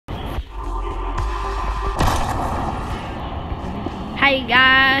Hey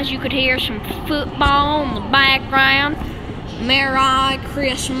guys, you could hear some football in the background. Merry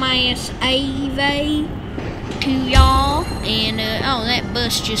Christmas Eve to y'all. And oh, that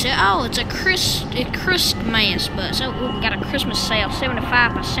bus just said, oh, it's a Christmas bus. Oh, we got a Christmas sale,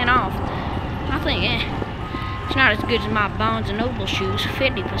 75% off. I think it's not as good as my Barnes and Noble shoes,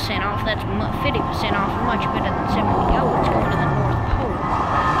 50% off. That's 50% off, much better than 70. Oh, it's going to the North Pole.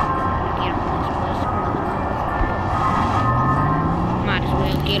 Get on this bus, going to the North Pole. Might as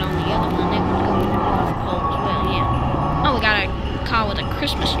well get on the other one. That one's going to the North Pole as well, yeah. Oh, we got a car with a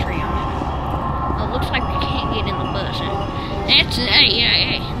Christmas tree on it. Oh, looks like we can't get in the bus.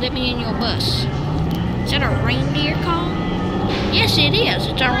 Hey, let me in your bus. Is that a reindeer car? Yes, it is.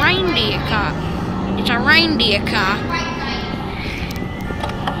 It's a reindeer car. It's a reindeer car.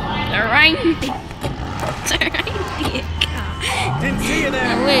 It's a reindeer car. Didn't see you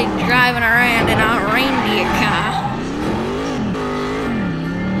there. We're driving around in our reindeer car.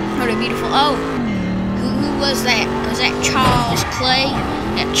 What a beautiful. Oh, who was that? Was that Charles Clay?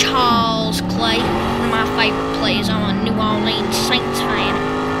 That Charles Clay, one of my favorite players. I'm a New Orleans Saints fan.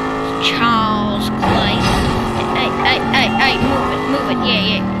 Charles Clay. Hey, move it,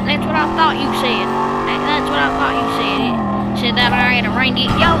 yeah. That's what I thought you said. That's what I thought you said. It said that I had a reindeer.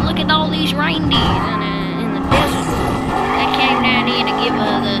 Yo, look at all these reindeers in the desert. They came down here to give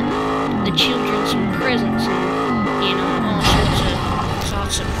the children some presents and, you know, all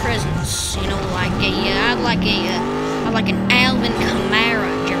sorts of presents. You know, like I'd like an Alvin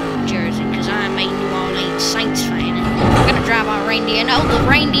Kamara jersey, because I'm a New Orleans Saints fan. And we're gonna drive our reindeer. And oh, the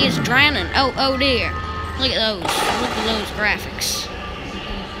reindeer's drowning. Oh dear. Look at those. Look at those graphics.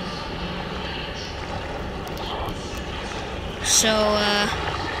 So,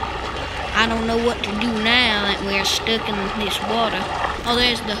 I don't know what to do now that we're stuck in this water. Oh,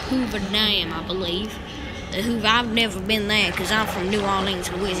 there's the Hoover Dam, I believe. The Hoover. I've never been there because I'm from New Orleans,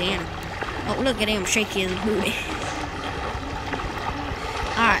 Louisiana. Oh, look at him shaking his booty.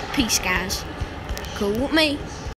 Alright, peace, guys. Cool with me.